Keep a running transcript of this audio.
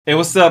Hey,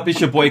 what's up?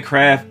 It's your boy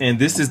Craft, and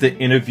this is the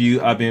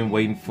interview I've been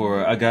waiting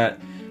for. I got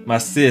my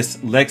sis,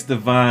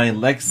 L3XDIVINE.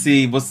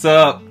 Lexi, what's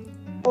up?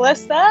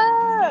 What's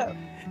up?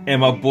 And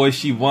my boy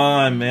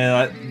Shiwan,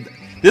 man.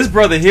 This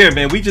brother here,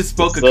 man, we just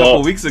spoke a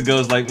couple weeks ago.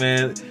 It's like,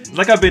 man, it's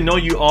like I've been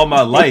knowing you all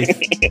my life.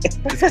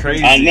 It's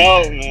crazy. I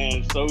know,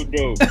 man. So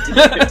dope.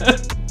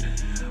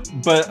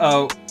 But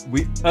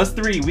us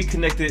three, we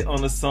connected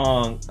on the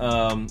song.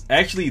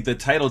 Actually, the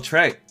title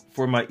track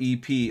for my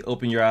EP,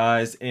 "Open Your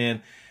Eyes,"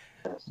 and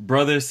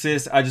brother,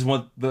 sis, I just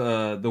want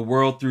the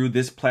world through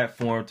this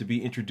platform to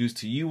be introduced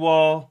to you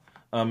all.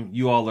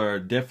 You all are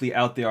definitely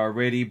out there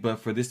already, but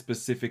for this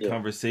specific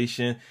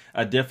conversation,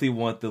 I definitely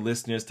want the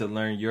listeners to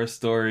learn your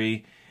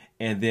story,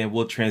 and then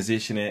we'll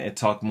transition and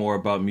talk more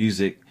about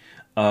music.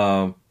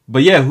 But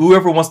yeah,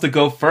 whoever wants to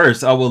go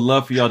first, I would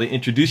love for y'all to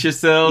introduce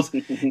yourselves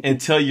and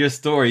tell your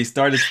story.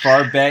 Start as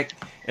far back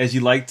as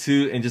you like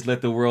to, and just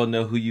let the world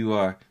know who you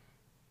are.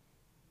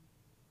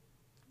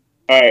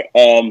 All right,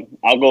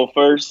 I'll go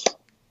first.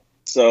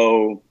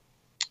 So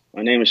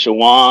my name is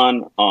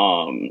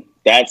Shiwan.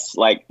 That's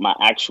like my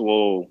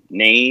actual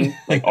name,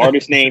 like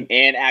artist name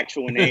and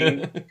actual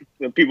name.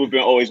 People have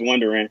been always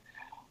wondering.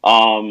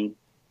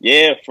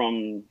 Yeah,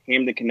 from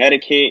Hamden,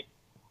 Connecticut.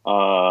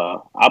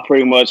 I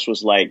pretty much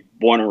was like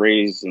born and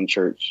raised in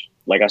church.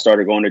 Like I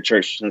started going to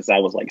church since I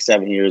was like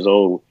 7 years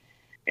old.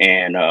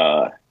 And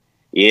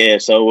yeah,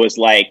 so it was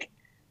like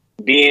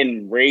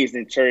being raised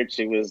in church.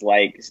 It was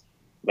like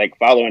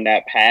following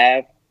that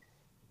path.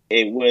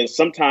 It was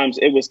sometimes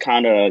it was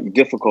kind of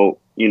difficult,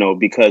 you know,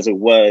 because I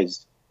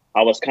was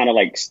kind of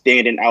like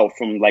standing out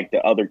from like the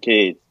other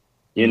kids,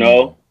 you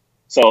know?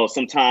 So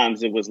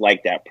sometimes it was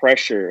like that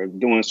pressure of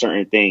doing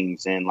certain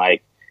things, and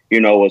like,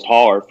 you know, it was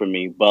hard for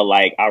me. But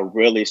like I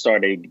really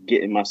started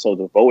getting myself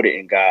devoted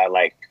in God,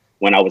 like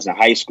when I was in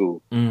high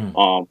school,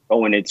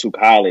 going into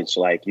college,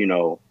 like, you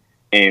know,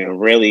 and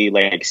really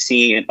like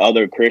seeing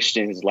other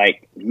Christians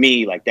like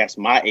me, like that's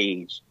my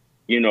age,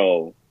 you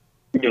know,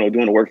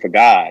 doing the work for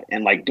God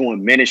and like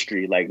doing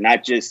ministry, like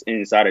not just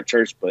inside of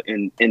church, but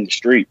in the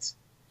streets.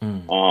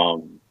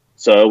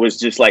 So it was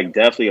just like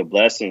definitely a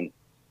blessing.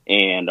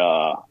 And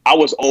I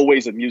was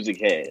always a music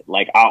head.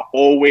 Like I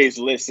always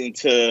listened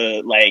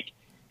to like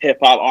hip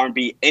hop,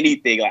 R&B,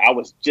 anything. Like I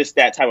was just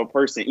that type of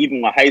person, even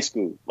in high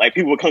school. Like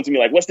people would come to me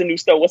like, what's the new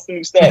stuff? What's the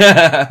new stuff?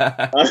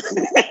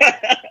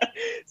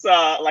 So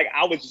like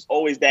I was just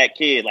always that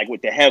kid, like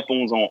with the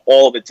headphones on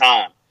all the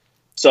time.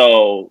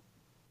 So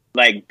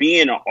like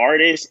being an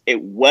artist,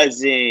 it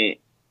wasn't,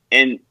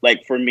 and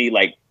like for me,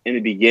 like in the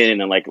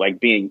beginning and like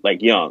being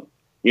like young,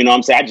 you know what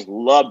I'm saying? I just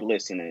loved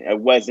listening. It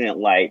wasn't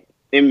like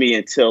in me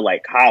until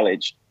like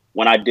college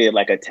when I did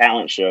like a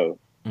talent show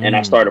and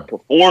I started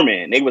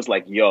performing. They was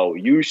like, yo,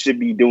 you should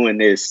be doing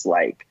this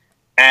like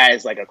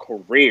as like a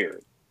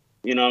career,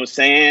 you know what I'm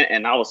saying?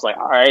 And I was like,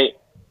 all right.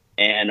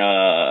 And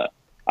I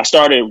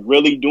started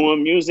really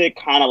doing music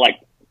kind of like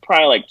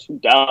probably like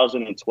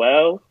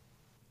 2012.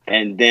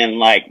 And then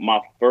like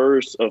my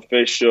first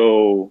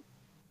official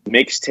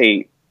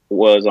mixtape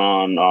was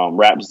on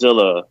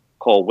Rapzilla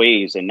called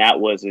Waves, and that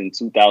was in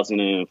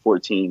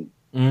 2014.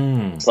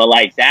 So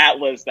like that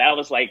was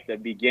like the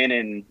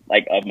beginning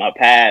like of my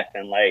path,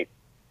 and like,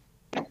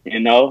 you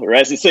know, the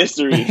rest is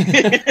history.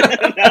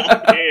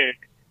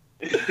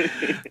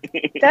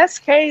 That's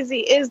crazy.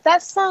 Is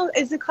that song,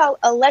 is it called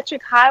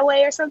Electric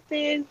Highway or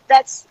something?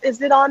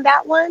 Is it on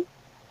that one?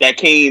 That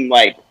came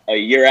like a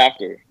year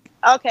after.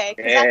 Okay,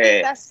 because I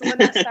think that's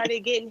when I started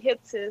getting hip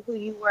to who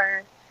you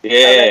were.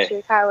 Yeah.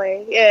 Electric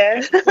Highway.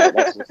 Yeah.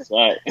 That's what's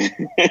up.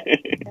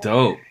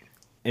 Dope.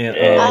 And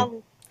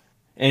well,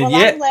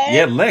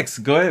 yeah, Lex,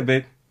 go ahead,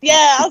 babe.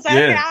 Yeah, I was like,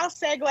 okay, I'll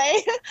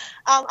segue.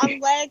 I'm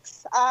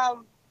Lex.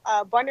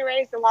 Born and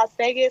raised in Las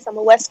Vegas. I'm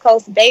a West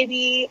Coast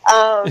baby.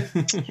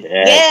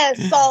 Yeah,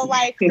 so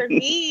like for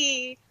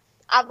me,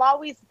 I've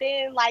always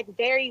been like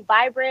very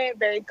vibrant,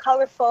 very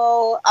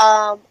colorful.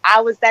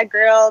 I was that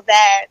girl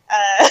that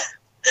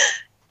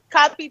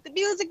copied the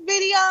music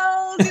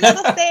videos, you know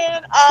what I'm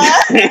saying?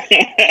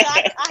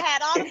 I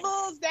had all the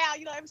moves down,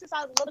 you know, ever since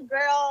I was a little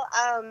girl.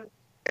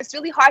 It's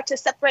really hard to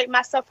separate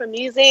myself from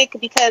music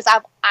because I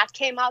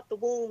came out the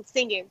womb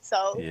singing.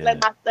 So let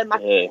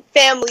my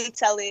family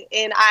tell it.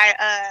 And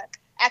I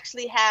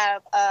actually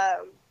have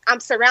I'm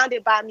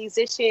surrounded by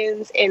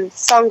musicians and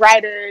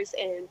songwriters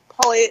and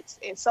poets,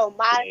 and so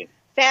my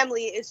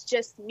family is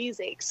just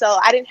music. So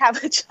I didn't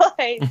have a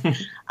choice.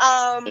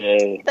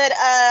 But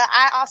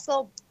I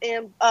also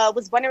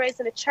was born and raised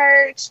in a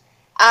church.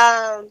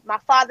 My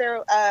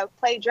father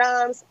played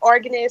drums,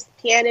 organist,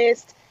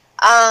 pianist.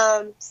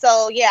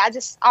 So yeah, I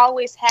just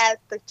always had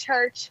the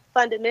church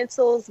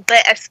fundamentals.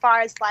 But as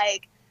far as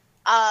like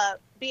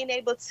being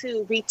able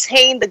to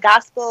retain the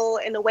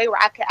gospel in a way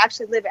where I could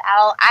actually live it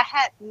out, I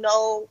had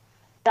no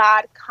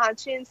God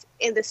conscience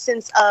in the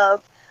sense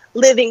of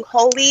living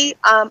holy.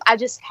 I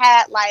just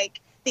had like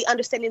the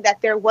understanding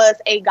that there was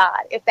a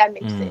God, if that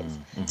makes sense.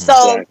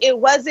 So it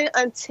wasn't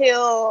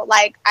until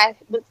like I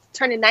was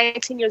turning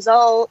 19 years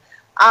old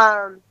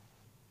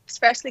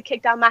especially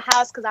kicked out of my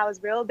house because I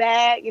was real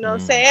bad, you know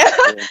what I'm saying?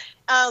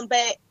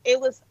 But it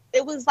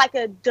was like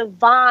a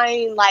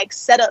divine like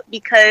setup,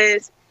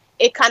 because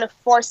it kind of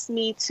forced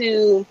me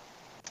to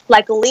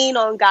like lean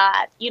on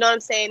God, you know what I'm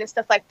saying, and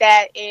stuff like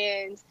that.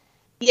 And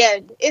yeah,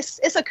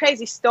 it's a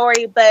crazy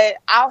story, but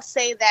I'll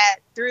say that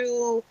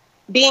through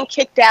being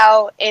kicked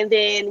out and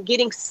then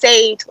getting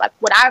saved, like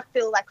what I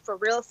feel like for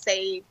real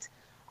saved,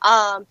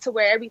 to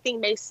where everything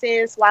made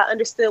sense, why I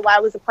understood why I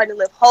was important to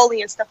live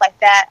holy and stuff like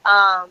that.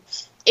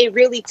 It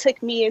really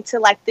took me into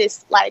like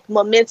this like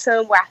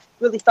momentum where I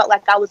really felt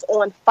like I was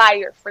on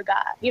fire for God.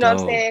 You know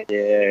what I'm saying?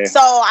 Yeah. So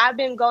I've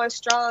been going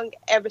strong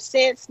ever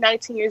since,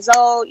 19 years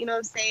old, you know what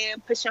I'm saying?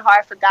 Pushing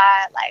hard for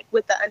God, like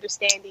with the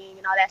understanding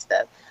and all that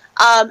stuff.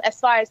 As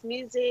far as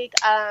music,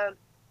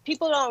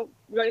 people don't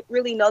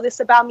really know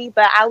this about me,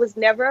 but I was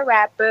never a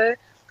rapper.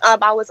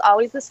 I was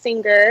always a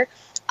singer.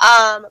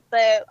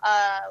 But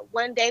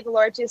one day the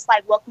Lord just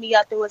like woke me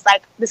up and was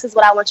like, this is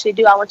what I want you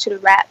to do. I want you to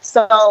rap.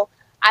 So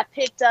I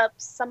picked up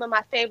some of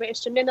my favorite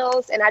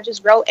instrumentals and I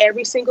just wrote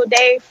every single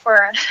day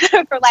for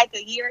for like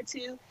a year or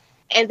two.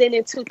 And then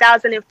in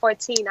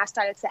 2014, I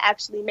started to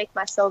actually make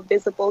myself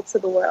visible to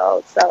the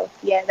world. So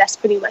yeah, that's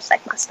pretty much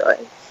like my story.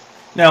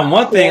 Now,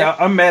 one thing,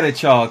 I'm mad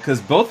at y'all because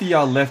both of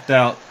y'all left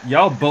out.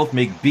 Y'all both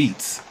make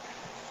beats.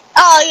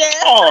 Oh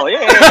yeah. Oh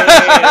yeah.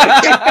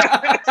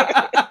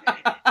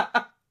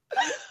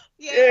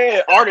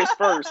 Yeah, artist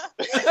first.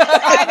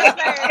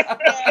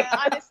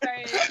 Artist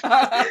first.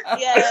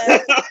 Yeah.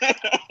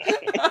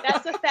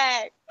 That's a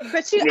fact.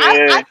 But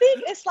I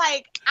think it's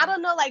like, I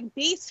don't know, like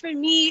beats for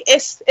me,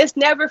 it's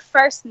never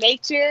first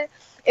nature.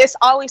 It's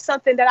always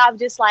something that I've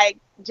just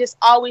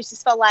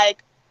always felt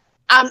like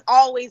I'm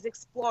always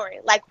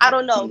exploring. Like, I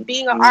don't know,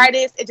 being an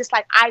artist, it's just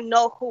like I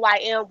know who I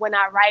am when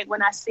I write,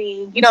 when I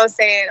sing, you know what I'm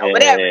saying, or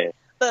whatever.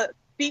 But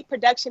beat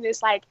production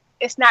is like,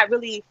 it's not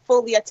really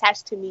fully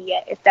attached to me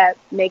yet, if that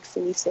makes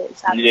any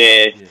sense.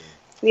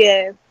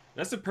 Yeah.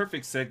 That's a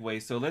perfect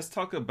segue. So let's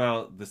talk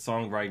about the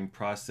songwriting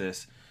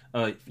process.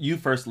 You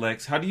first,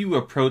 Lex. How do you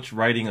approach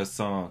writing a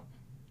song?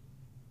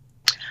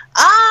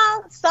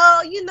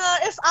 So, you know,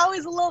 it's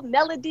always a little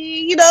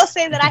melody, you know what I'm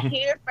saying, that I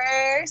hear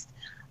first.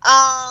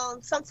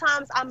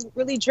 Sometimes I'm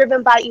really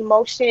driven by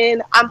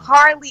emotion. I'm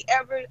hardly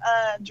ever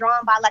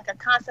drawn by like a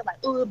concept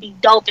like, ooh, it'd be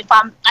dope if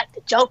I'm like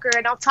the Joker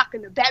and I'm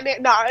talking to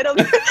Batman. No, it'll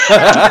be like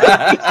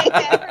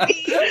that for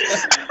me.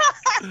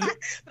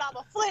 But I'm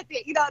gonna flip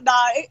it, you know. No,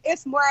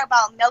 it's more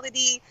about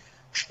melody,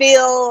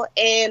 feel,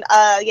 and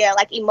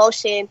like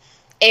emotion,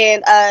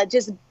 and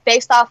just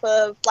based off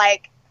of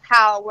like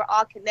how we're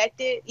all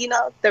connected, you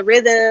know, the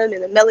rhythm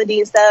and the melody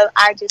and stuff.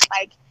 I just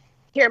like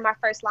hear my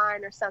first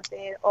line or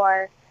something,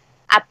 or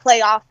I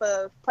play off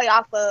of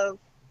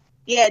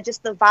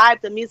just the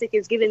vibe the music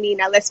is giving me, and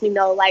that lets me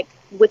know like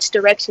which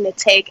direction to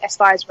take as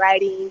far as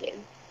writing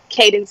and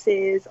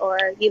cadences, or,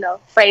 you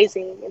know,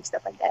 phrasing and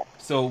stuff like that.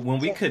 So when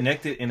we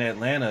connected in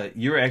Atlanta,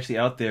 you were actually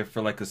out there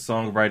for like a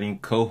songwriting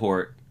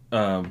cohort. You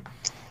know,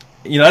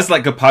 that's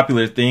like a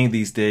popular thing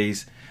these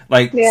days.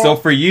 Like, so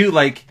for you,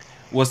 like,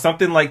 was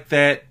something like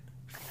that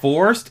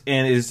forced,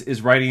 and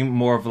is writing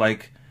more of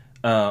like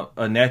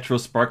a natural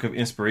spark of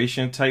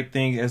inspiration type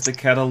thing as the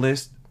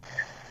catalyst?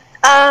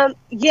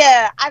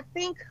 I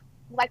think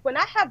like when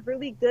I have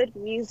really good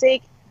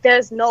music,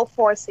 there's no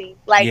forcing.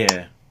 Like,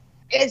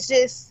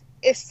 it's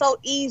so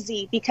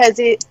easy because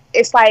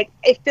it's like,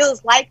 it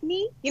feels like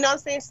me, you know what I'm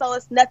saying? So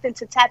it's nothing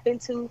to tap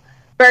into,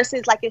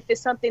 versus like if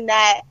it's something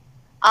that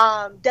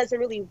doesn't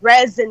really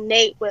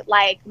resonate with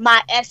like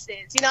my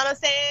essence, you know what I'm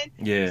saying?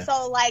 Yeah.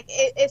 So like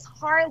it's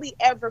hardly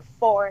ever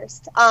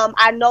forced.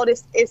 I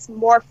noticed it's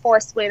more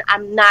forced when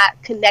I'm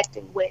not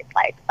connecting with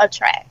like a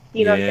track,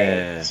 you know what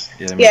I'm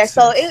saying? Yeah,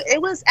 so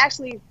it was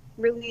actually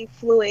really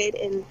fluid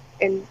and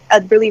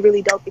a really,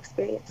 really dope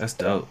experience. That's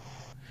dope.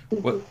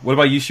 What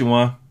about you,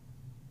 Shiwan?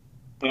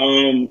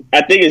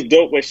 I think it's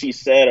dope what she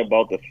said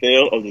about the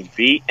feel of the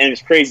beat, and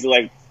it's crazy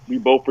like we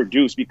both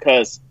produce,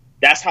 because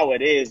that's how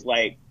it is.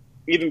 Like,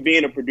 even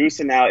being a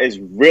producer now is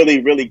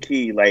really, really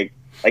key. Like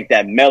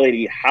that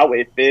melody, how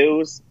it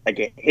feels, like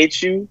it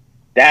hits you.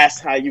 That's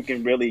how you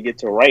can really get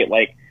to write.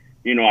 Like,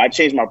 you know, I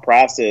changed my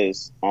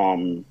process,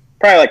 probably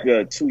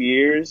like 2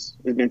 years.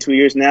 It's been 2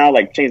 years now.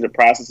 Like, changed the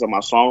process of my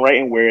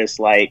songwriting, where it's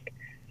like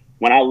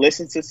when I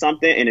listen to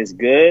something and it's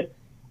good,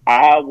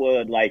 I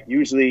would like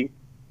usually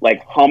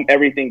like hum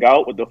everything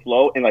out with the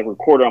flow and like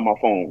record it on my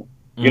phone.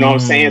 You know what I'm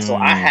saying? So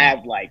I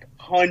have like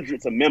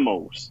hundreds of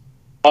memos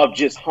of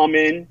just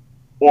humming.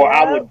 Or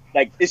I would,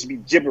 like, it should be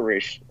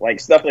gibberish,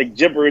 like stuff like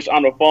gibberish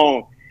on the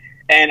phone.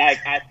 And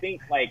I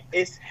think, like,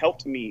 it's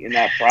helped me in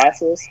that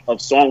process of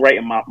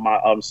songwriting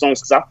my songs.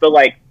 Because I feel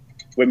like,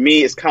 with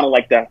me, it's kind of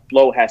like that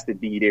flow has to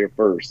be there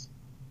first.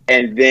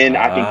 And then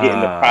I can get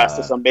in the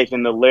process of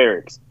making the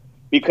lyrics.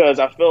 Because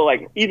I feel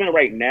like, even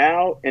right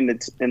now, in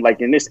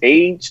this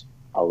age,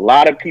 a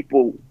lot of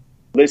people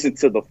listen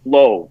to the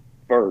flow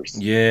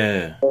first.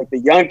 Yeah. Like the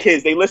young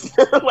kids, they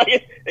listen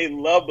like they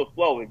love the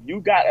flow. If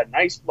you got a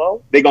nice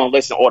flow, they're gonna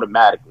listen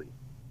automatically.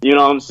 You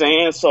know what I'm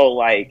saying? So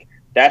like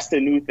that's the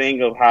new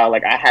thing of how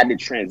like I had to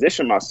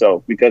transition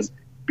myself, because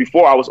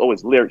before I was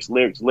always lyrics.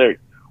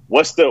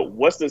 What's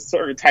the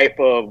certain type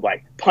of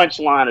like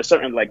punchline or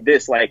something like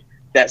this, like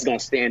that's gonna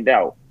stand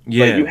out?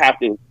 Yeah. But you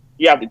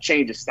have to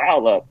change the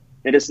style up,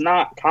 and it's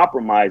not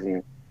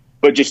compromising,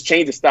 but just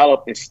change the style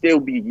up and still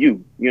be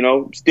you,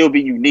 still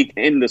be unique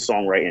in the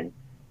songwriting,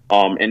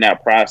 in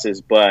that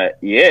process. But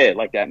yeah,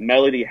 like that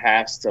melody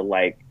has to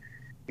like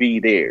be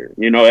there,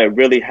 it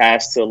really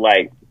has to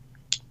like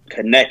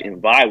connect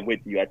and vibe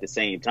with you at the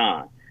same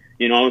time.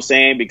 You know what I'm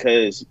saying?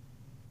 Because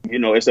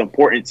it's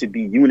important to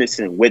be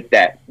unison with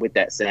that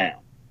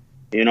sound.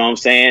 You know what I'm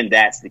saying?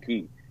 That's the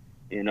key.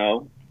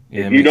 Yeah,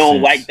 if you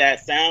don't like that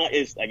sound,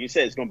 it's like you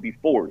said, it's gonna be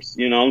forced.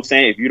 You know what I'm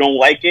saying? If you don't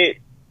like it,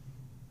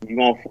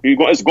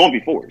 it's gonna be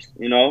forced.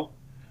 All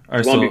right,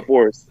 it's gonna be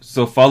forced.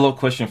 So follow-up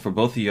question for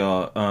both of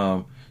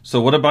y'all. So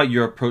what about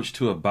your approach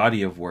to a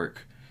body of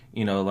work?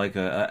 Like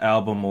a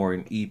album or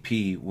an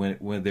EP,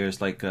 when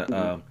there's like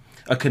a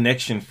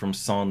connection from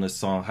song to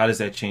song. How does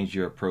that change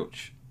your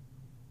approach?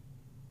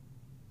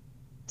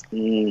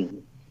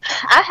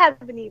 I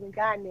haven't even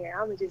gotten there.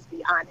 I'm gonna just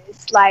be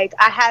honest. Like,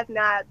 I have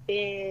not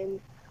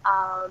been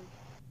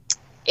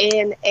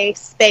in a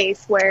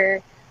space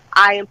where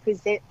I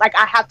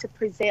have to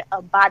present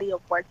a body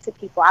of work to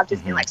people. I've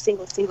just been like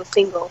single.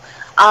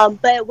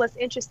 But what's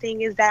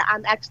interesting is that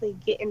I'm actually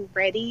getting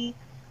ready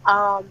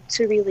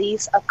to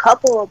release a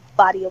couple of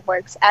body of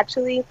works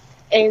actually,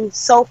 and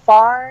so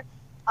far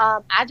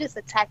I just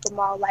attack them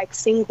all like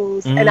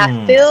singles. And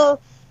I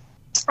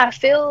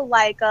feel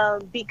like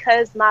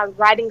because my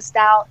writing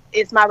style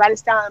is my writing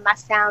style and my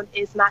sound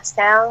is my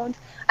sound,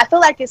 I feel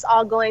like it's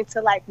all going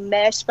to like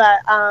mesh. But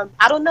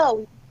I don't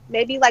know,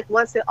 maybe like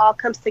once it all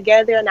comes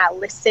together and I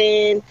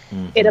listen,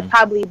 it'll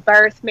probably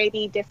birth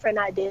maybe different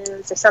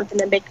ideas or something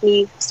to make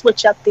me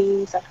switch up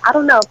things. I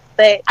don't know,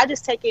 but I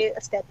just take it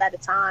a step at a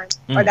time,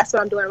 or that's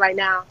what I'm doing right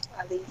now,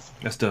 at least.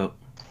 That's dope.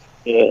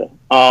 Yeah.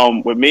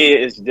 With me,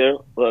 it's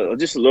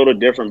just a little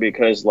different,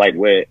 because like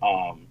with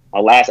my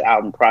last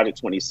album, Project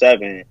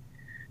 27,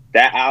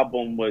 that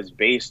album was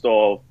based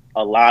off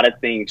a lot of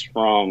things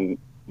from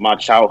my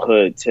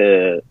childhood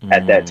to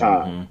at that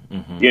time,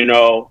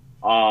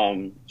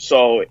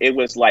 so it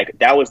was like,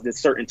 that was the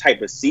certain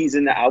type of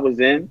season that I was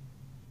in,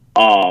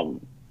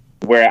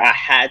 where I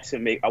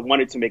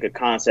wanted to make a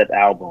concept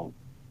album,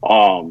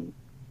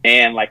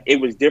 and like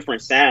it was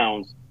different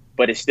sounds,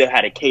 but it still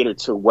had to cater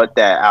to what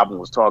that album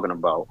was talking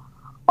about.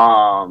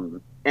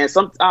 And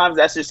sometimes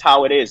that's just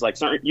how it is. Like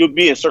you'll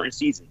be in certain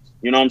seasons,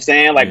 you know what I'm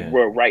saying? Like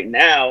where right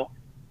now,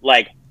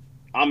 like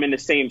I'm in the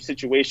same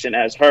situation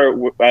as her,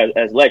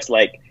 as Lex,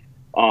 like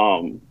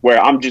where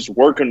I'm just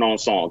working on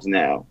songs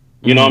now.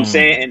 You know what I'm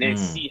saying? And then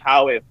see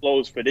how it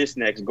flows for this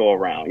next go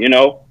around,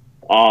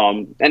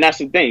 And that's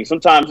the thing.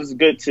 Sometimes it's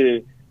good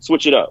to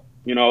switch it up,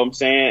 you know what I'm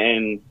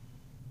saying?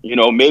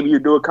 And, maybe you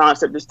do a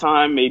concept this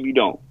time, maybe you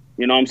don't.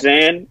 You know what I'm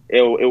saying?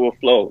 It will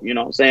flow, you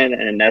know what I'm saying?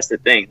 And that's the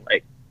thing.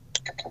 Like,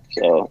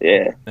 so,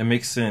 yeah. That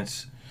makes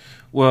sense.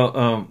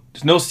 Well,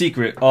 it's no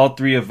secret, all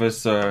three of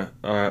us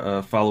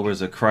are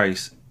followers of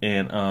Christ.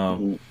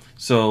 And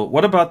so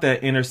what about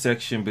that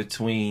intersection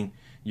between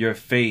your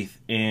faith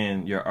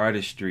and your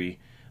artistry?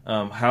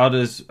 How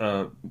does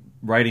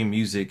writing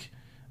music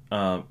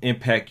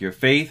impact your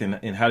faith,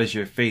 and how does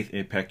your faith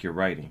impact your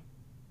writing?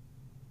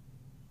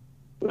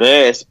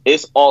 Yes,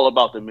 it's all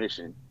about the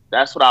mission.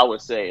 That's what I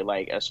would say.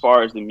 Like, as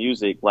far as the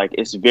music, like,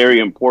 it's very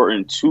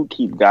important to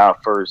keep God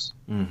first,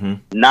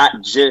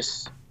 not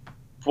just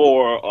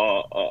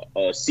for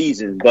a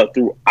season, but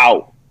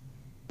throughout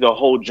the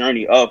whole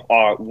journey of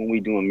art when we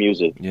doing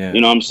music. Yeah.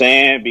 You know what I'm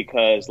saying?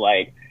 Because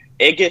like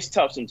it gets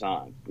tough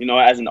sometimes.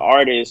 As an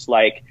artist,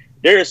 like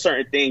there are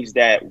certain things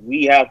that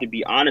we have to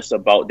be honest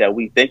about, that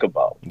we think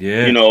about.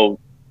 Yeah.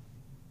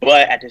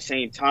 But at the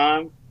same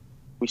time,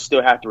 we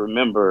still have to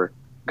remember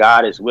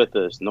God is with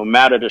us, no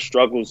matter the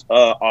struggles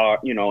are,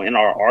 in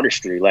our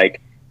artistry.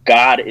 Like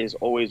God is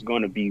always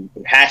going to be,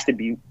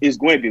 is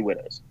going to be with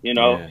us,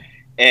 Yeah.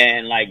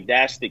 And like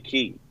that's the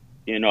key,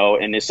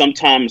 and then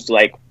sometimes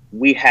like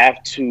we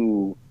have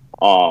to,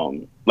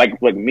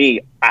 like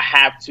me, I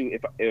have to,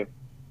 if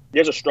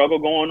there's a struggle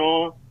going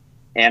on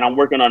and I'm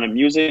working on the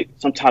music,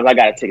 sometimes I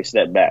got to take a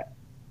step back.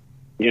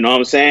 You know what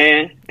I'm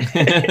saying?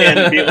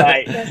 And be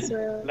like,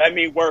 let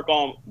me work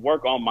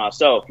on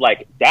myself.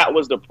 Like that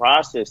was the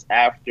process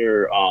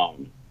after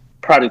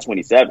Project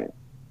 27.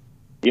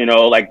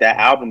 Like that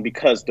album,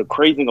 because the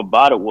crazy thing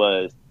about it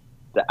was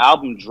the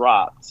album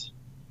dropped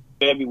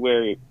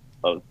February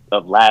of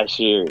last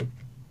year.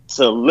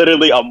 So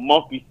literally a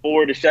month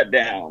before the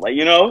shutdown, like,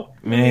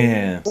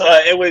 Man. So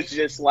it was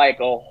just like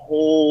a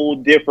whole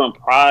different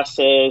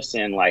process,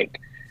 and like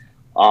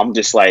I'm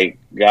just like,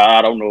 God,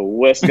 I don't know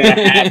what's gonna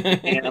happen.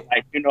 And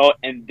like,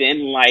 and then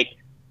like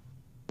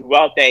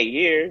throughout that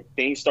year,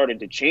 things started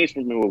to change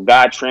for me, where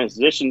God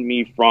transitioned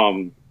me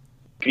from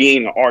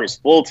being an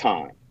artist full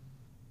time.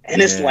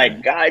 And it's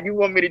like, God, you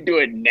want me to do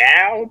it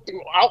now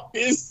throughout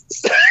this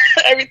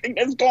everything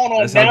that's going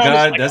on that's now? How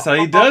God, like, that's how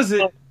he does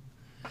it.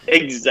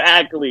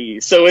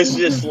 Exactly. So it's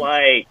just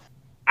like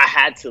I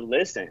had to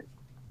listen.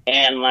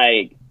 And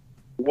like,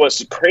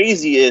 what's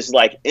crazy is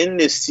like in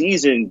this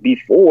season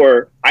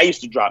before, I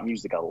used to drop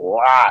music a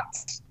lot.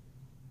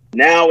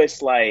 Now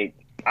it's like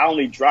I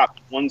only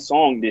dropped one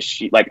song this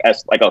year, like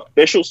as like an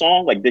official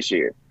song, like this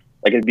year,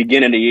 like at the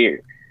beginning of the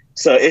year.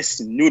 So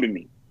it's new to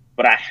me,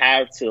 but I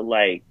have to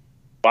like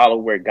follow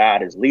where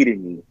God is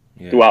leading me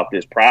throughout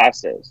this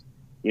process.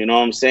 You know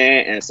what I'm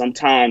saying? And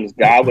sometimes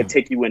God would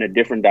take you in a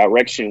different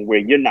direction where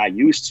you're not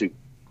used to.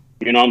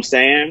 You know what I'm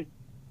saying?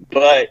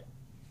 But,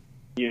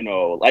 you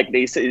know, like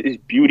they say, it's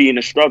beauty in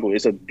the struggle.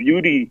 It's a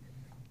beauty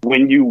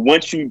when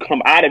once you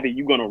come out of it,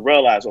 you're going to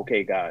realize,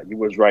 okay, God, you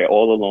was right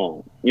all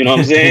along. You know what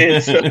I'm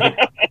saying? So,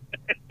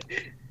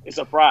 it's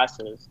a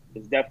process.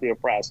 It's definitely a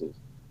process.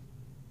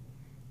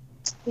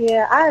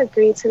 Yeah, I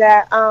agree to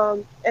that.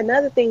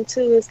 Another thing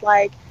too is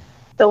like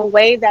the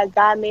way that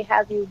God may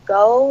have you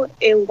go,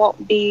 it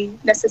won't be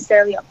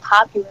necessarily a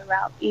popular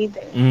route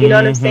either. You know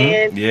what I'm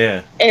saying?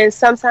 Yeah. And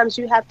sometimes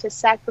you have to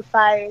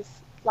sacrifice,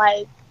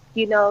 like,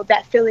 you know,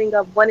 that feeling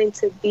of wanting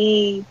to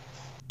be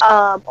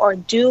or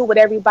do what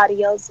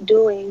everybody else is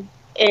doing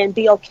and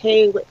be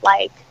okay with,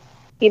 like,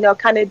 you know,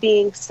 kind of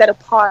being set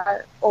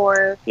apart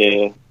or,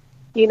 you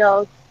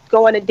know,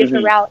 going a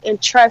different route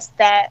and trust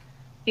that,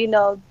 you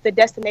know, the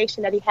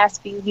destination that he has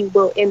for you, you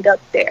will end up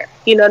there.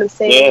 You know what I'm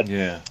saying?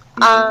 Yeah.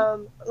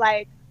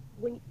 Like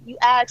when you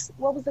asked,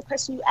 what was the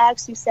question you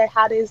asked? You said,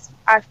 how does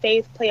our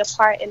faith play a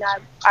part in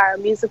our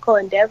musical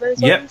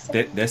endeavors? Yep,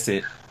 that's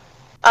it.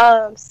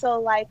 So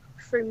like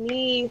for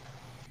me,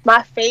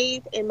 my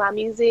faith and my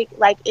music,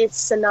 like it's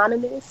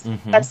synonymous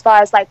as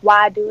far as like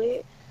why I do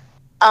it.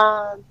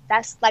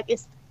 That's like,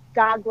 it's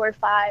God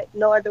glorified,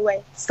 no other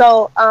way.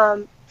 So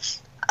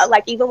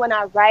like even when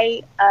I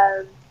write,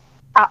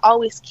 I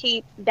always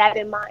keep that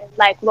in mind.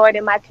 Like, Lord,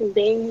 am I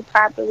conveying you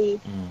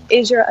properly?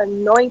 Is your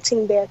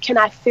anointing there? Can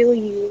I feel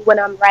you when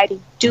I'm writing?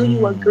 Do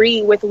you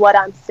agree with what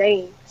I'm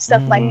saying?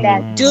 Stuff like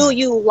that. Do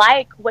you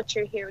like what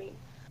you're hearing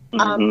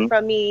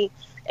from me?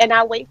 And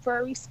I wait for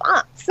a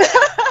response.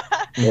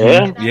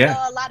 And I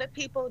know a lot of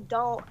people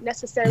don't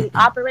necessarily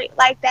operate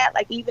like that.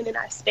 Like even in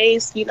our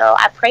space, you know,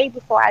 I pray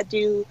before I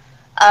do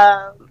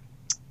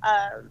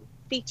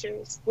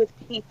features with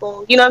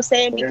people. You know what I'm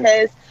saying?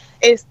 Because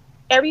it's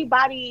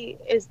everybody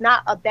is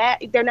not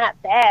they're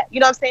not bad. You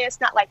know what I'm saying? It's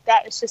not like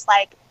that. It's just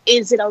like,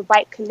 is it a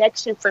right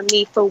connection for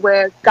me for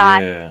where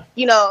God,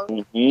 you know,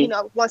 you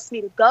know, wants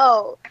me to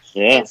go?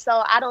 And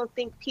so I don't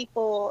think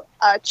people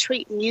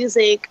treat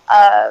music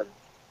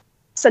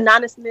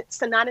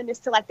synonymous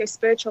to like their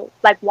spiritual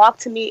like walk.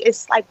 To me,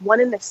 it's like one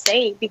and the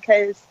same,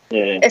 because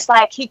it's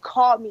like he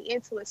called me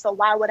into it. So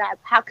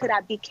how could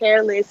I be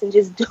careless and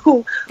just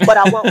do what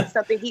I want with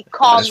something he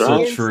called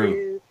me into?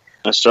 True.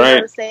 That's right. You know right.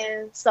 what I'm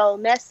saying? So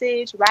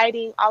message,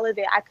 writing, all of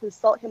it, I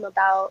consult him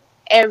about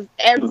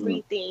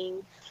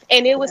everything.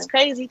 And it was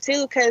crazy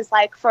too, because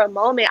like for a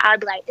moment I'd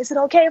be like, is it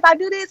okay if I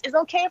do this? Is it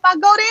okay if I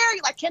go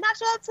there? Like, can I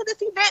show up to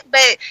this event?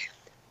 But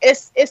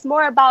it's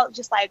more about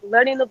just like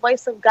learning the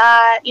voice of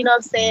God, you know what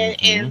I'm saying?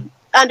 And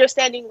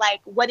understanding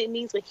like what it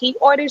means when he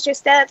orders your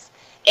steps,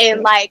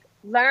 and like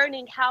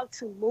learning how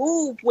to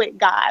move with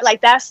God. Like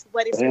that's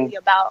what it's really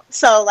about.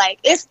 So like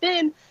it's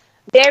been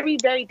very,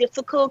 very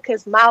difficult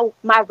because my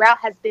route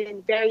has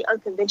been very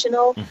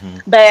unconventional,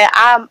 but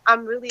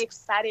I'm really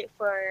excited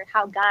for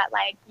how God,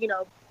 like, you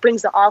know,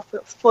 brings it all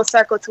full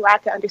circle to where I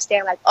can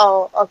understand, like,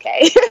 oh,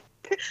 okay,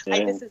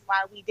 like this is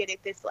why we did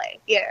it this way.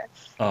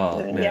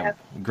 Oh man,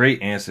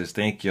 great answers,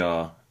 thank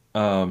y'all.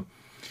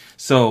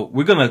 So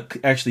we're gonna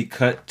actually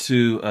cut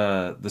to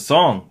the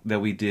song that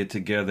we did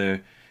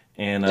together,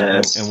 and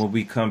when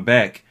we come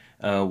back,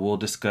 we'll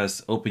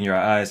discuss "Open Your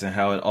Eyes" and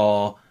how it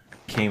all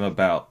came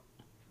about.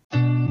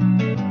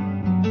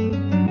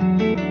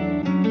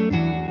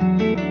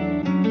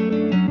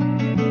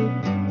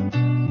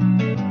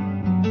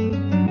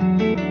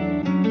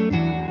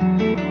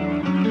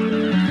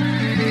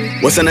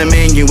 What's on the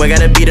menu? I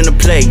got a beat in the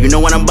play. You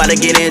know what I'm about to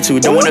get into.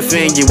 Don't wanna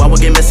offend you. I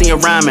will get messy and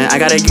rhyming. I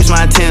gotta use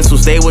my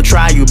utensils. They will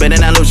try you. Better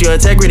not lose your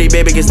integrity,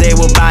 baby, cause they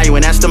will buy you.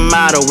 And that's the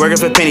motto.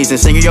 Working for pennies and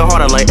singing your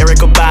heart out like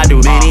Erykah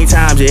Badu. Many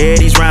times you hear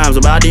these rhymes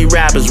about these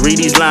rappers. Read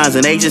these lines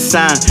and they just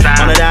sign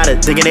on the dotted.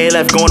 Thinking they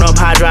left going up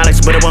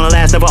hydraulics, but it won't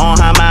last, never on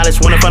high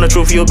mileage. When I find the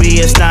truth, you'll be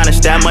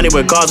astonished. That money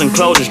with cars and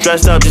clothes is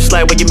dressed up just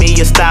like what you mean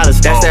your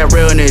stylist. That's that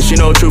realness. You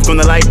know truth from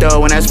the light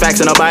though. And that's facts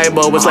in the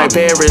Bible. It's like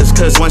Paris.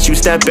 Cause once you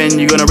step in,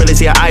 you're gonna really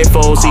see an iPhone.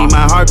 See,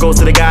 my heart goes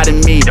to the God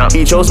in me.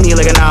 He chose me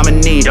like a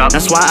nominee.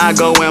 That's why I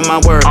go in my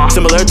word,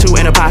 similar to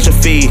an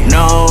apostrophe.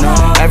 No,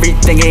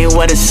 everything ain't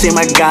what it seems.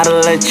 I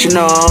gotta let you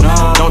know.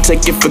 Don't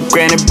take it for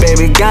granted,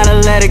 baby.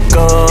 Gotta let it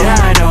go. Yeah,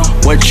 I know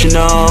what you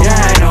know. Yeah,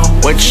 I know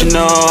what you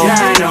know.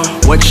 Yeah, I know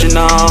what you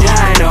know. Yeah,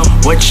 I know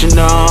what you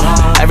know.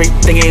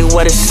 Everything ain't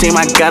what it seems.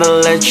 I gotta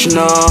let you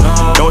know.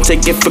 Don't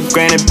take it for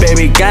granted,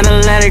 baby.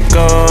 Gotta let it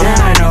go. Yeah,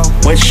 I know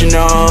what you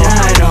know. Yeah,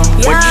 I know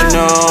what you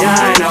know.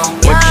 Yeah, I know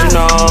what you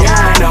know. Yeah,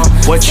 I know.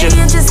 What you?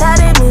 Seeing just how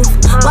they move,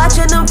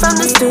 watching them from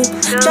the stoop.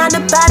 Trying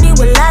to buy me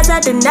with lies, I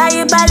deny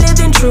it by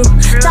living true.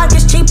 Talk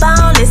is cheap, I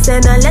don't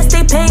listen unless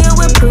they paying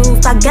with proof.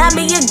 I got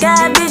me a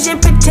God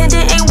vision,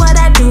 pretending ain't what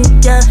I do.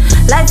 Yeah,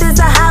 life is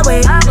a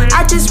highway,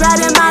 I just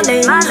ride in my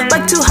lane.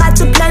 Work too hard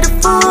to play the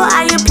fool,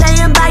 I ain't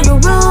playing by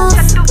your rules.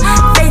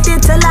 Faith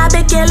it till I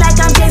begin like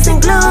I'm chasing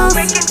glue.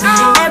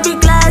 Every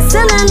glass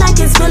ceiling like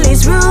it's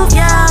Willie's roof.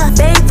 Yeah,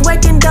 faith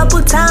working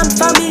double time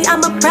for me,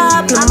 I'm a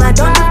problem. I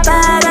don't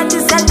divide, I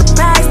just set the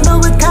price. Know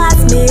it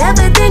cost me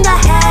everything I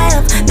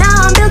have.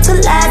 Now I'm built to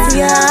last,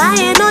 yeah. I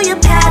ain't on your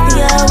path,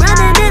 yeah.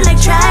 Running it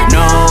like track.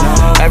 No,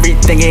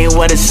 everything ain't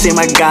what it seem.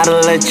 I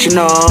gotta let you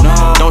know.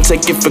 Don't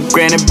take it for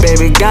granted,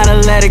 baby. Gotta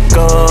let it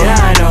go. Yeah,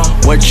 I know.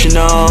 What you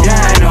know? Yeah,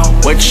 I know.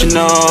 What you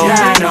know?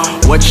 Yeah, I know.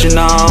 What you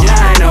know? Yeah,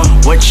 I know.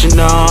 What you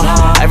know?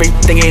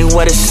 Everything ain't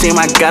what it seem.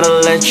 I gotta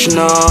let you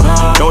know.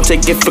 Don't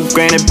take it for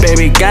granted,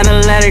 baby.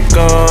 Gotta let it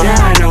go. Yeah,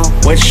 I know.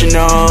 What you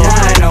know? Yeah,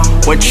 I know.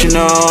 What you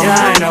know? Yeah,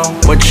 I know.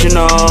 What you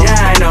know?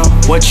 Yeah, I know.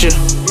 What you?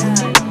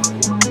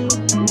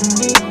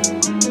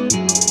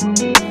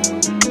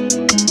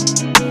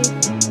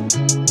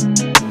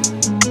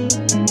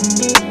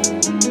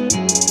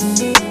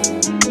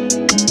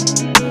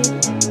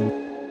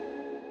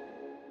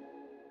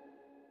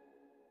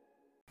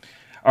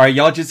 All right,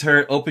 y'all just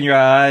heard "Open Your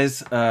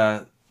Eyes"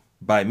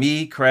 by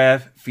me,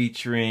 Craft,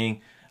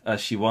 featuring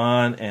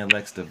Shiwan and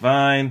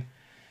L3XDIVINE.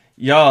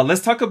 Y'all,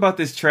 let's talk about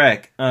this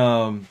track.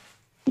 All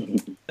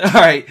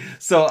right,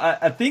 so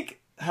I think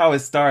how it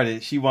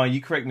started, Shiwan,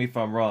 you correct me if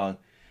I'm wrong.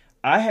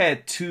 I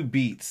had 2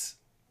 beats,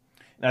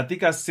 and I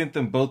think I sent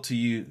them both to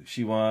you,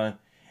 Shiwan.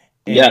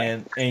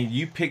 And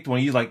you picked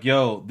one. You like,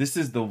 yo, this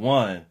is the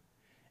one,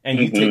 and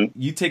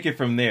you take it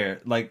from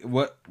there. Like,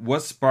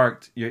 what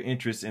sparked your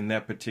interest in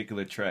that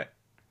particular track?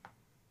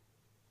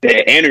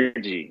 The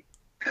energy.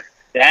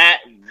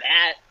 That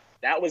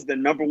was the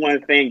number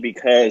one thing,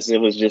 because it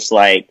was just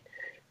like,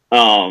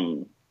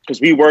 because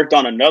we worked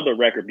on another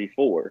record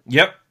before.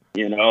 Yep.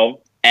 You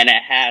know, and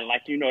it had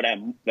like, you know,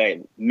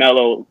 that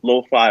mellow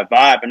lo-fi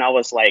vibe, and I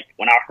was like,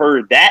 when I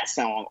heard that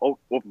song,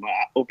 Open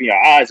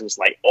Your Eyes, it was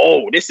like,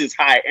 oh, this is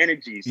high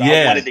energy. So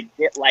I wanted to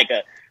get like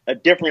a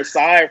different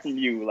side from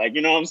you, like,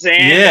 you know what I'm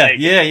saying? Yeah, like,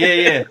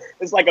 yeah.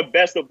 It's like a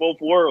best of both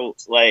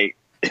worlds, like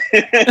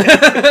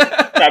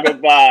type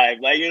of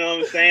vibe, like, you know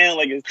what I'm saying?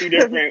 Like, it's two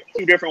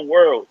different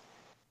worlds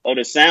of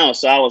the sound.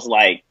 So I was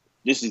like,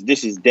 this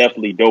is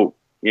definitely dope,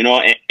 you know.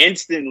 And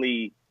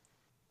instantly,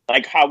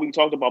 like how we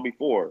talked about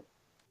before,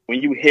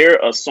 when you hear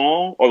a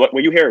song or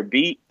when you hear a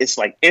beat, it's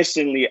like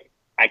instantly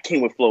I came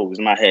with flows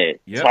in my head.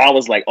 Yep. So I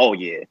was like, oh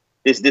yeah,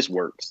 this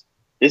works.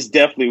 This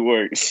definitely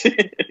works.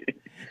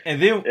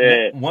 And then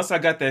once I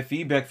got that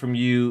feedback from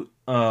you,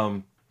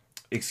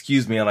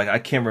 excuse me, like I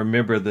can't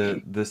remember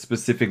the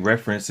specific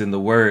reference in the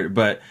word,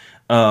 but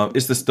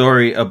it's the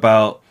story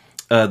about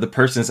the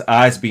person's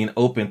eyes being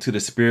open to the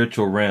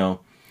spiritual realm.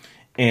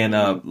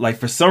 And like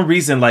for some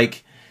reason,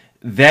 like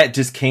that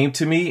just came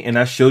to me, and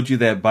I showed you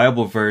that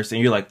Bible verse, and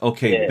you're like,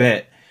 okay,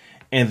 bet.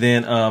 And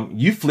then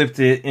you flipped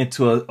it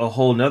into a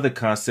whole nother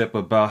concept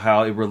about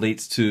how it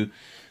relates to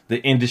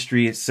the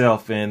industry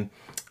itself. And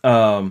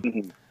so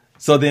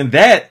then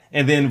that,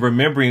 and then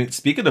remembering,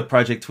 speaking of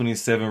Project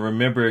 27,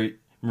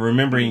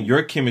 remembering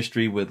your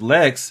chemistry with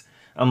Lex,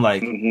 I'm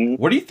like,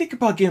 what do you think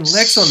about getting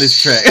Lex on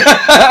this track?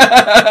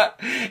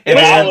 And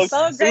I was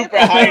so super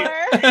hyped.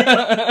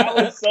 I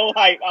was so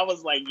hyped. I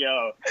was like,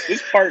 yo,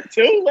 this part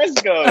 2?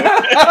 Let's go.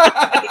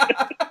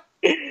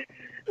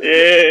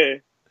 Yeah.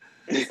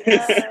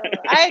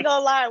 I ain't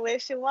gonna lie, when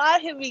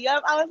Shiwan hit me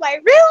up, I was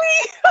like,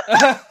 really?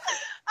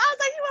 I was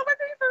like, you want to work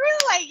with me for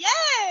real? Like,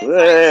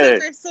 yes.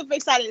 Yeah. Like, super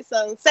excited.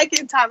 So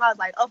second time, I was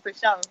like, oh, for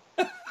sure.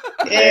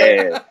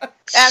 Yeah.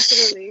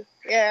 Absolutely.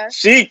 Yeah.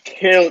 She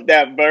killed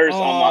that verse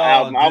on my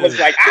album. Dude. I was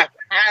like, I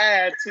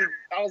had to.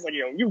 I was like,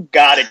 yo, you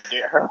gotta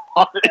get her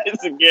on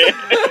this again.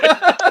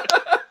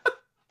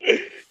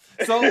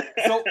 So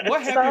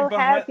what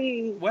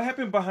happened what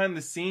happened behind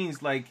the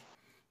scenes? Like,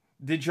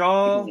 did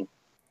y'all?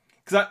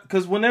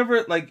 Because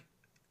whenever like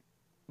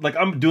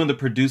I'm doing the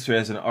producer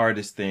as an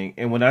artist thing,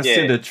 and when I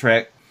send a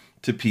track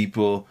to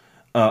people,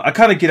 I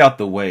kind of get out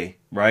the way,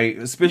 right?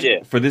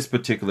 Especially for this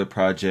particular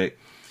project.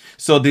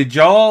 So did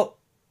y'all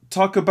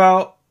talk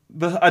about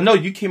I know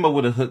you came up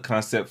with a hook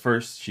concept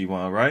first,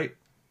 Shiwan, right?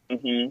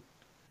 Mm-hmm.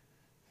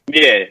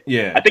 Yeah.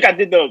 Yeah. I think I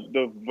did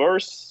the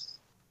verse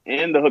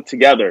and the hook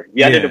together.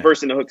 Yeah, I did the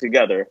verse and the hook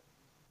together.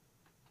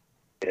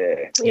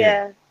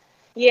 Yeah.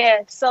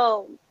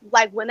 So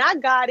like when I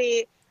got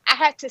it, I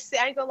had to sit.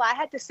 I ain't gonna lie. I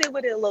had to sit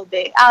with it a little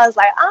bit. I was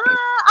like, I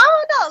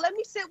don't know. Let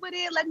me sit with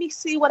it. Let me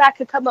see what I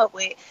could come up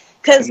with.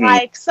 Cause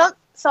like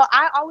so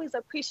I always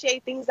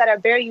appreciate things that are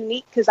very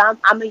unique, because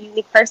I'm a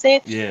unique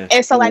person. Yeah.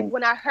 And so like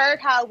when I heard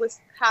how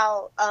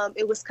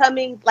it was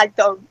coming, like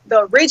the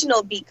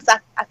original beat, because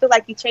I feel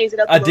like you changed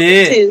it up a little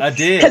bit too. I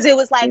did. Because it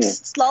was like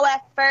slow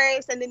at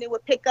first, and then it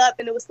would pick up,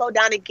 and it would slow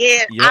down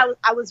again. Yep.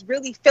 I was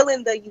really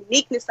feeling the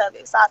uniqueness of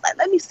it. So I was like,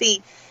 let me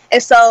see.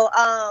 And so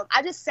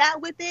I just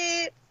sat with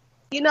it.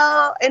 you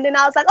know, and then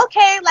I was like,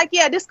 okay, like,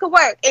 yeah, this could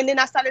work. And then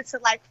I started to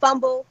like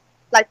fumble,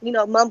 like, you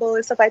know, mumble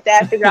and stuff like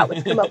that, figure out what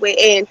to come up with.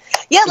 And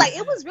yeah, like,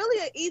 it was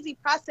really an easy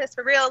process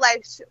for real.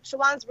 Like,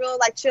 Shiwan's real,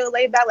 like, chill,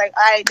 laid back, like,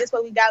 all right, this is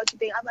what we got, what you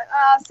think? I'm like,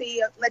 oh, I'll see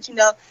you, let you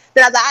know.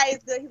 Then I was like, all right,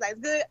 it's good. He's like,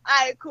 it's good.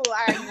 All right, cool. All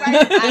right, you right?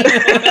 All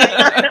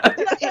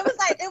right. You know,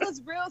 it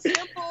was real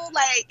simple,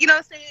 like, you know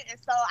what I'm saying? And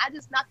so I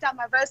just knocked out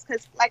my verse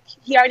because, like,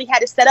 he already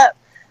had it set up.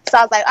 So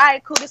I was like, all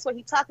right, cool, this is what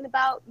he's talking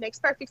about. Makes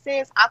perfect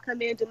sense. I'll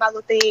come in, do my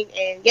little thing.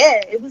 And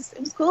yeah, it was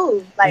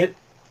cool. Like,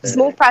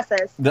 smooth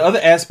process. The other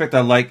aspect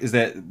I like is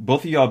that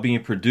both of y'all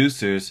being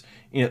producers,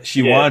 you know,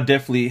 Shiwan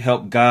definitely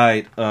helped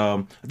guide.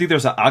 I think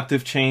there's an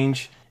octave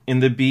change in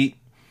the beat.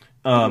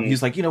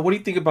 He's like, you know, what do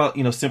you think about,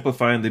 you know,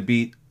 simplifying the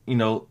beat, you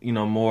know,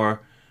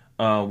 more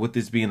with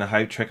this being a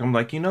hype track? I'm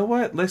like, you know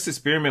what? Let's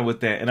experiment with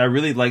that. And I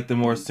really like the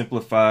more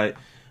simplified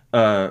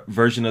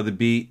version of the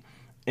beat.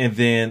 And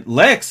then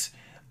Lex,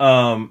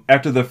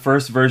 after the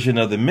first version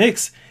of the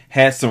mix,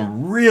 had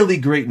some really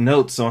great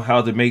notes on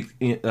how to make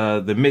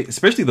the mix,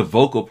 especially the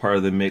vocal part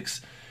of the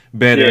mix,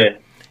 better. Yeah.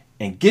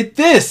 And get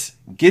this,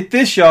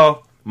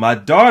 y'all. My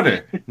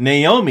daughter,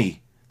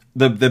 Naomi,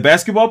 the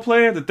basketball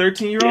player, the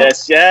 13-year-old.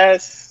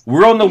 Yes.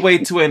 We're on the way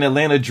to an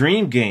Atlanta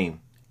Dream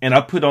game, and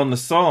I put on the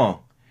song.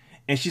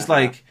 And she's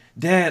like,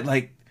 Dad,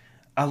 like,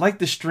 I like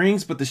the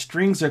strings, but the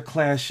strings are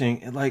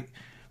clashing. And like,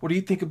 what do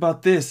you think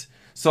about this?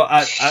 So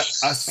I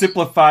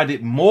simplified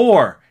it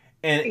more.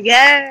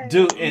 And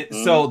dude,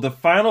 so the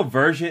final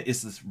version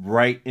is just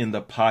right in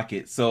the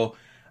pocket. So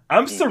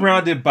I'm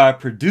surrounded by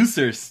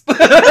producers. And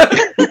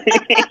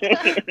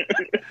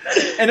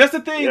that's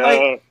the thing,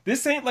 like,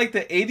 this ain't like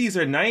the 80s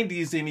or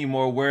 90s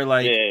anymore where,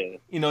 like,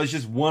 you know, it's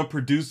just one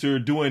producer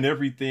doing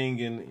everything.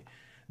 And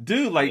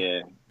dude, like,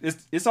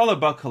 it's all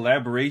about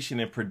collaboration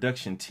and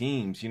production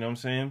teams, you know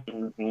what I'm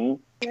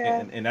saying?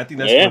 And I think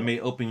that's what made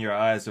Open Your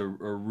Eyes a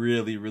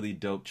really, really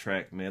dope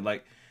track, man.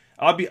 Like,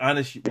 I'll be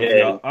honest with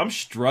y'all, I'm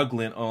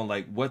struggling on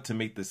like what to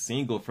make the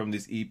single from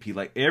this EP.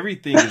 Like,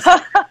 everything is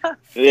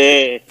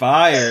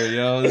fire,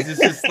 yo. It's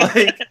just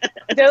like,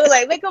 dude,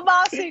 like, make them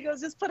all singles,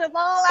 just put them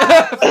all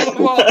out.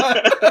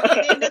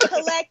 Like, in the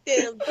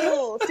collective,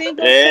 boom,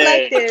 single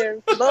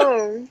collective,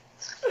 boom.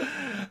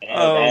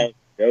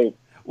 Dope.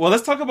 Well,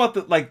 let's talk about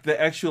the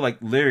actual like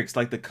lyrics,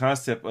 like the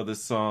concept of the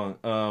song.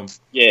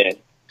 You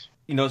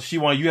know,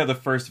 Shiwan, you have the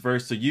first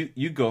verse, so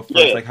you go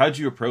first. Like, how'd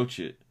you approach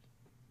it?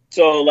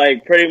 So,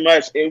 like, pretty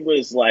much it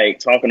was, like,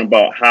 talking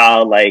about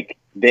how, like,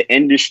 the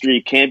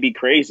industry can be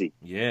crazy.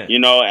 Yeah. You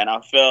know, and I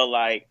feel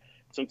like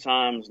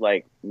sometimes,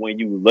 like, when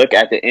you look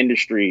at the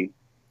industry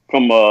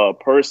from a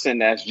person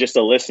that's just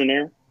a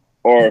listener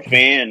or a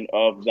fan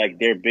of, like,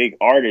 their big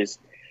artist,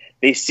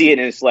 they see it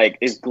and it's, like,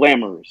 it's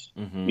glamorous.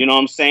 You know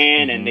what I'm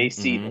saying? And they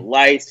see the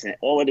lights and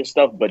all of this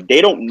stuff, but they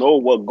don't know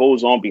what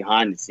goes on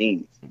behind the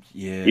scenes.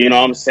 Yeah. You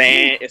know what I'm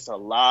saying? It's a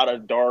lot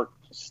of dark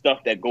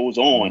stuff that goes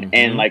on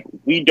and like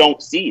we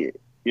don't see it,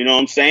 you know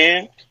what I'm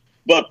saying?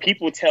 But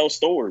people tell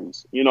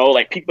stories, you know,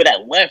 like people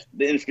that left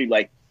the industry,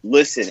 like,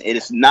 listen, it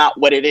is not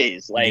what it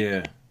is, like,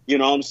 you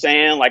know what I'm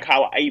saying? Like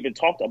how I even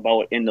talked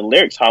about in the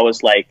lyrics, how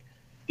it's like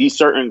these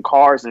certain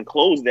cars and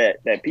clothes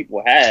that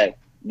people have,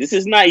 this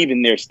is not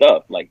even their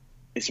stuff, like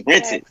it's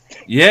rented.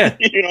 You know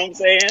what I'm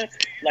saying?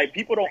 Like,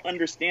 people don't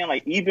understand,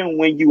 like, even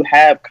when you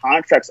have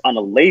contracts on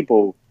a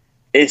label,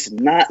 it's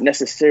not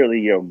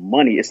necessarily your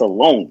money, it's a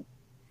loan.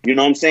 You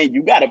know what I'm saying?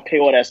 You got to pay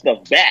all that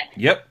stuff back.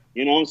 Yep.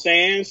 You know what I'm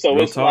saying? So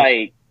Real it's talk.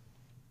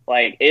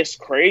 like it's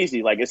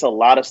crazy. Like, it's a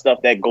lot of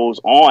stuff that goes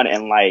on.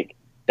 And like,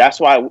 that's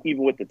why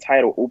even with the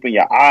title, Open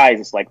Your Eyes,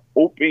 it's like,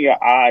 open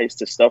your eyes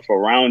to stuff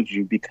around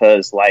you.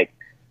 Because like,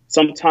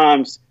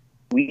 sometimes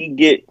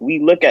we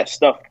look at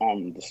stuff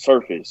on the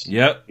surface.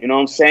 Yep. You know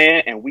what I'm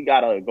saying? And we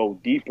got to go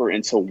deeper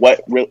into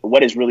what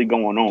is really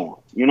going on.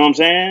 You know what I'm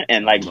saying?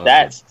 And like,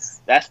 that's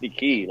the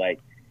key.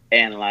 Like,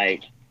 and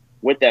like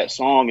with that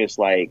song, it's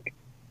like,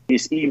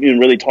 it's even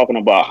really talking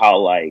about how,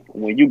 like,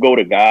 when you go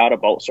to God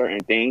about certain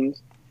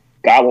things,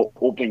 God will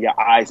open your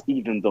eyes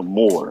even the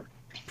more.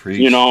 Preach.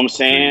 You know what I'm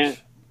saying?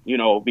 Preach. You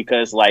know,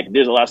 because, like,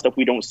 there's a lot of stuff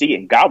we don't see,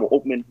 and God will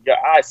open your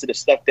eyes to the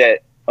stuff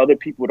that other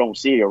people don't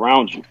see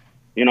around you.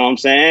 You know what I'm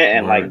saying?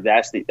 And, like,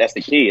 that's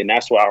the key, and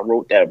that's why I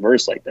wrote that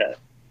verse like that.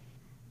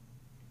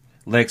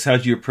 Lex,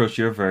 how'd you approach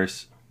your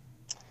verse?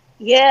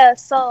 Yeah,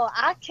 so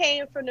I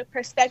came from the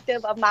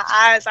perspective of my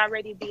eyes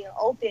already being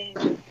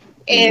open.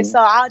 And so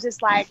I was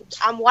just like,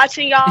 I'm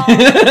watching y'all.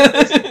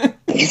 My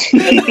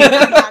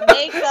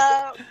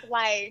makeup,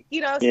 like, you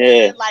know what I'm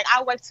saying? Like,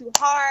 I work too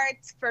hard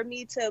for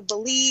me to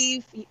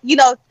believe, you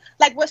know,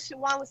 like what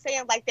Shiwan was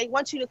saying, like, they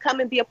want you to come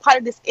and be a part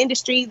of this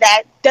industry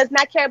that does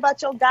not care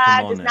about your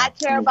God, does not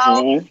care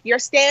about your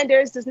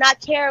standards, does not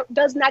care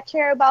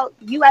about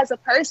you as a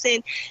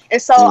person.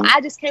 And so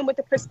I just came with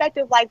the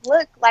perspective, like,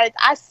 look, like,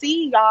 I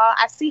see y'all,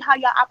 I see how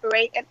y'all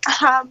operate, and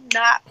I'm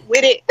not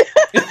with it.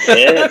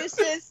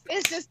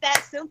 It's just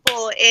that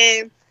simple.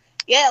 And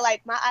yeah,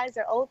 like, my eyes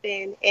are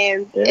open,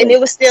 and it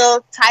was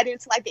still tied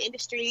into like the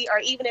industry, or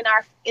even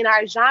in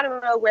our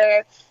genre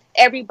where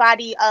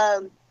everybody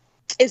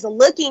is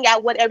looking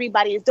at what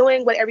everybody is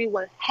doing, what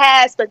everyone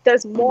has, but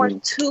there's more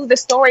to the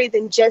story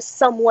than just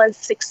someone's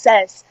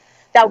success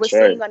that we're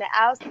seeing on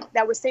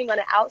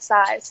the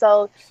outside.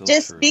 So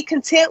just true. be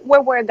content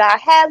where God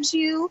has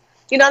you.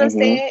 You know what I'm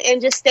saying?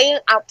 And just staying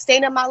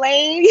in my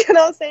lane. You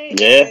know what I'm saying?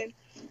 Yeah. And,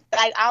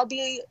 like, I'll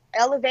be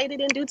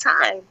elevated in due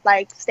time.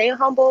 Like, staying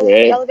humble,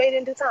 elevated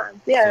in due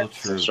time. Yeah. So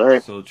true. That's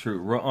right. So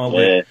true. We're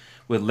on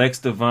with Lex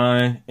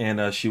Divine and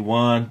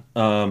Shiwan.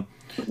 So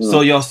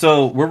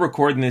we're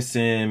recording this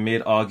in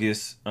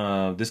mid-August.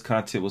 This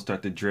content will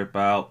start to drip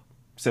out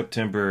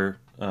September,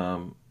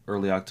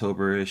 early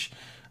October-ish.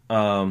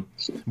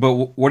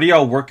 But what are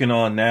y'all working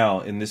on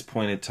now in this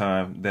point in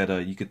time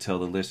that you could tell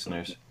the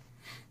listeners?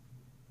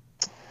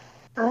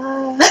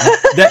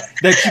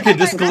 That you can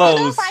disclose. I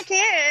don't know if I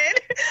can.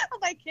 I'm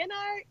like, can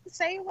I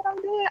say what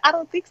I'm doing? I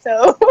don't think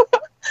so.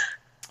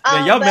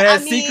 Man, y'all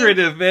mad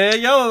secretive, man.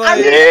 Y'all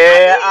like,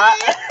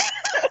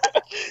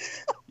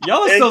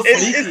 y'all are so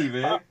sneaky,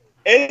 man.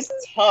 It's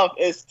tough.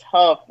 It's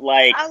tough.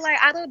 Like, I'm like,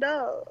 I don't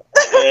know.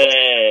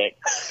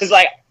 It's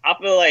like, I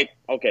feel like,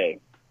 okay,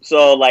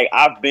 so like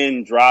I've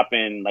been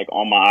dropping like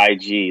on my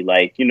IG,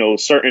 like, you know,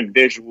 certain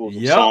visuals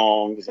of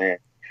songs,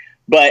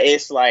 but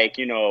it's like,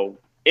 you know,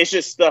 it's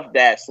just stuff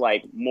that's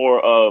like more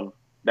of,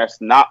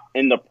 that's not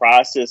in the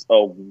process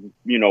of,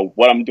 you know,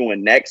 what I'm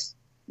doing next,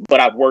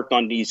 but I've worked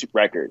on these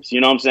records. You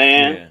know what I'm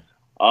saying?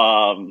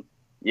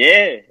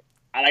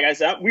 Like I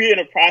said, we're in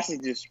the process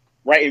of just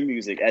writing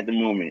music at the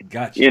moment.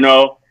 Gotcha. You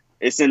know,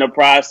 it's in the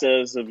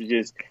process of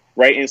just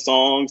writing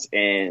songs,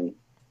 and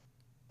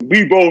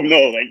we both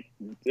know, like,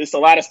 it's a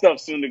lot of stuff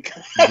soon to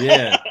come. I'm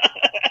excited.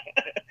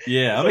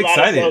 A lot of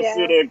stuff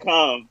soon to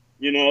come,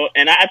 you know,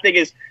 and I think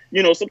it's,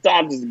 you know,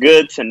 sometimes it's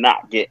good to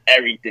not get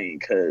everything,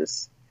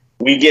 because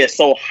we get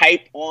so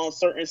hyped on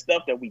certain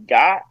stuff that we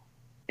got,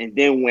 and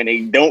then when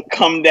they don't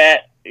come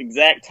that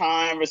exact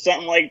time or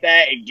something like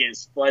that, it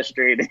gets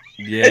frustrating.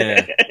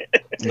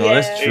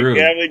 That's true. It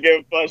definitely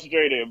get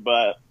frustrated,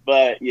 but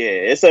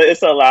yeah, it's a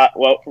lot.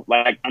 Well,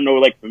 like, I know,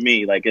 like, for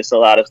me, like, it's a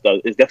lot of stuff.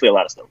 It's definitely a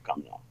lot of stuff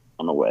coming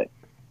on the way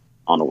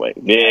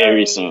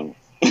very soon.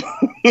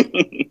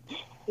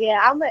 Yeah,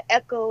 I'm gonna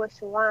echo what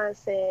Shiwan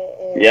said.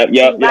 And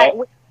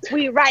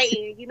we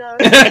writing, you know.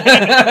 You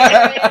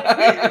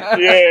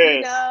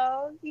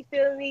know, you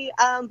feel me?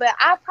 But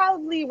I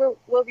probably will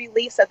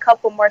release a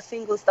couple more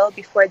singles though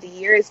before the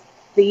year's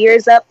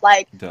up.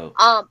 Like,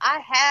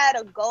 I had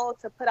a goal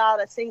to put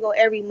out a single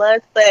every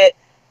month, but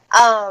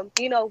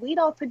you know, we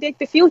don't predict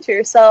the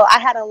future. So I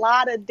had a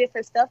lot of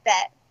different stuff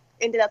that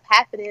ended up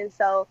happening.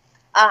 So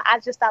I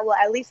just thought, well,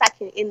 at least I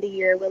can end the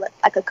year with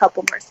like a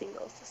couple more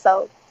singles.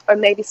 So, or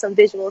maybe some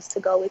visuals to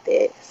go with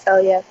it. So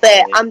yeah,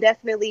 but I'm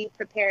definitely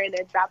preparing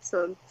to drop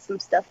some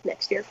stuff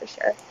next year for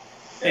sure.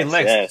 Hey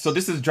Lex, so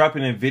this is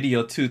dropping in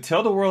video too.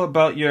 Tell the world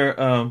about your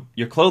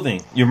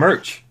clothing, your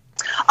merch.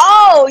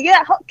 Oh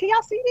yeah, can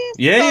y'all see this?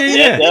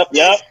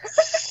 Yep.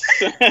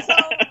 So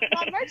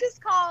my merch is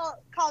called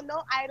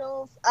No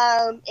Idols,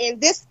 and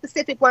this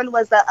specific one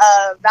was a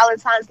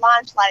Valentine's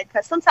launch. Like,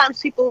 because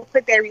sometimes people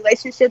put their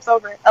relationships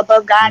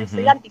above God, so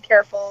you got to be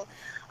careful.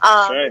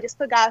 Just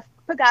put God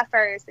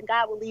first, and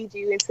God will lead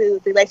you into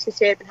the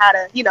relationship and how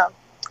to, you know,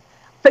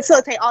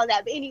 facilitate all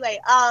that. But anyway,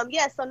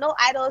 so No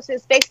Idols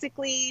is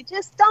basically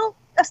just don't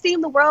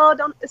esteem the world,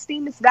 don't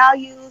esteem its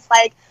values.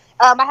 Like,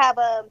 I have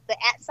the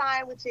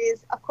 @ which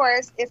is, of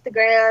course,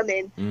 Instagram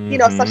and, you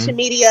know, social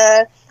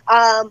media,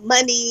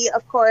 money,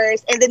 of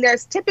course. And then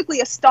there's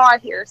typically a star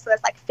here. So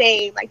that's like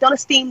fame. Like, don't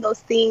esteem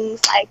those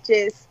things. Like,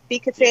 just be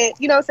content,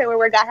 you know what I'm saying,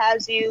 where God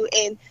has you.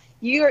 And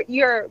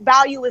your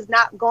value is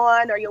not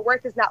gone, or your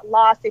worth is not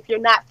lost if you're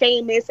not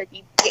famous, if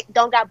you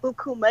don't got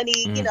buku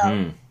money. You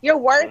know, your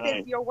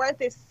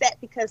worth is set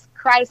because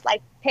Christ,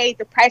 like, paid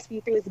the price for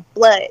you through his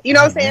blood. You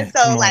know what I'm saying?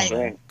 So, like,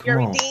 you're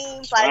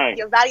redeemed, like,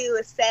 your value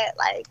is set.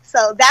 Like,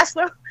 so that's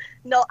what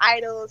No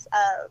Idols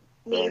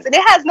means. And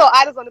it has No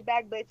Idols on the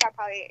back, but y'all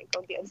probably ain't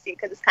gonna be able to see it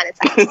because it's kind of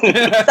tight.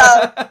 So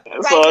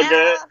right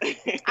now,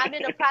 I'm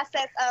in the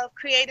process of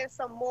creating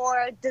some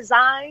more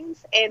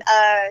designs, and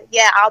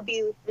I'll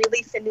be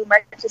releasing new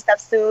merch and stuff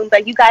soon.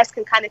 But you guys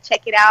can kind of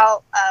check it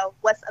out.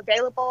 What's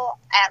available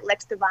at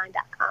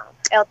LXDivine.com,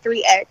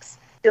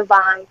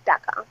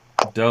 L3XDIVINE.com.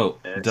 Dope.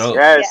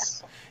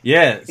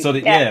 Yes. So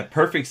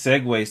perfect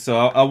segue. So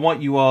I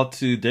want you all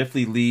to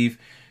definitely leave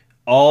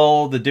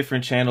all the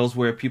different channels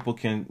where people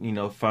can, you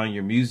know, find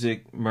your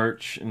music,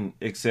 merch, and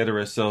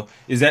etc. So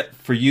is that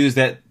for you? Is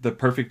that the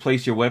perfect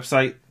place? Your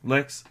website,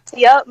 Lex?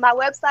 Yep, my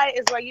website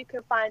is where you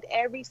can find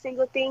every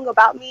single thing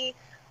about me,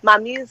 my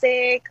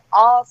music,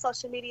 all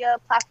social media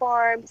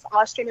platforms,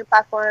 all streaming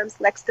platforms,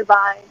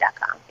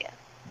 LexDivine.com. Yeah.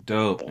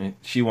 Dope. And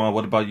Shiwan,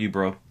 what about you,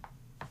 bro?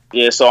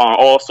 Yeah, so on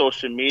all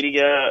social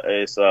media,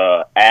 it's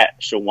at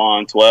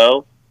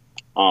Shiwan12.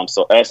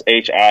 So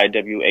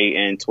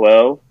SHIWAN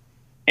 12.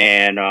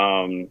 And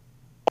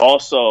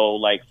also,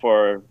 like,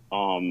 for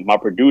my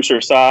producer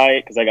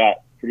side, because I got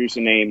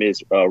producer name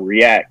is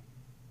React.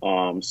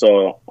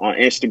 So on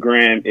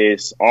Instagram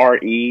it's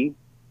RE.VCT.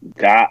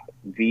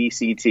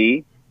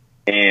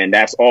 and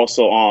that's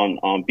also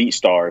on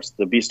BeatStars.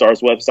 The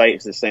BeatStars website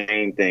is the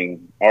same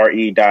thing,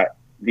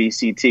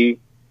 re.vct,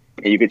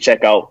 and you can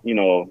check out, you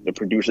know, the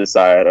producer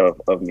side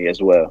of me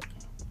as well.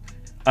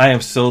 I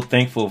am so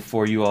thankful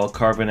for you all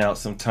carving out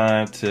some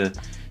time to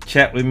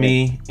chat with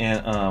me,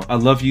 and I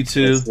love you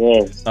too.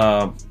 Yes.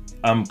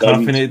 I'm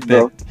confident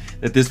that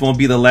this won't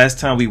be the last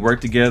time we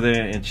work together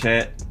and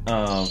chat.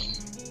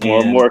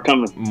 More and more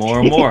coming. More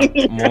and more.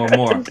 More and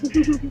more.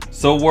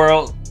 So,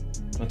 world,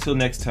 until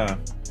next time,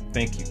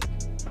 thank you.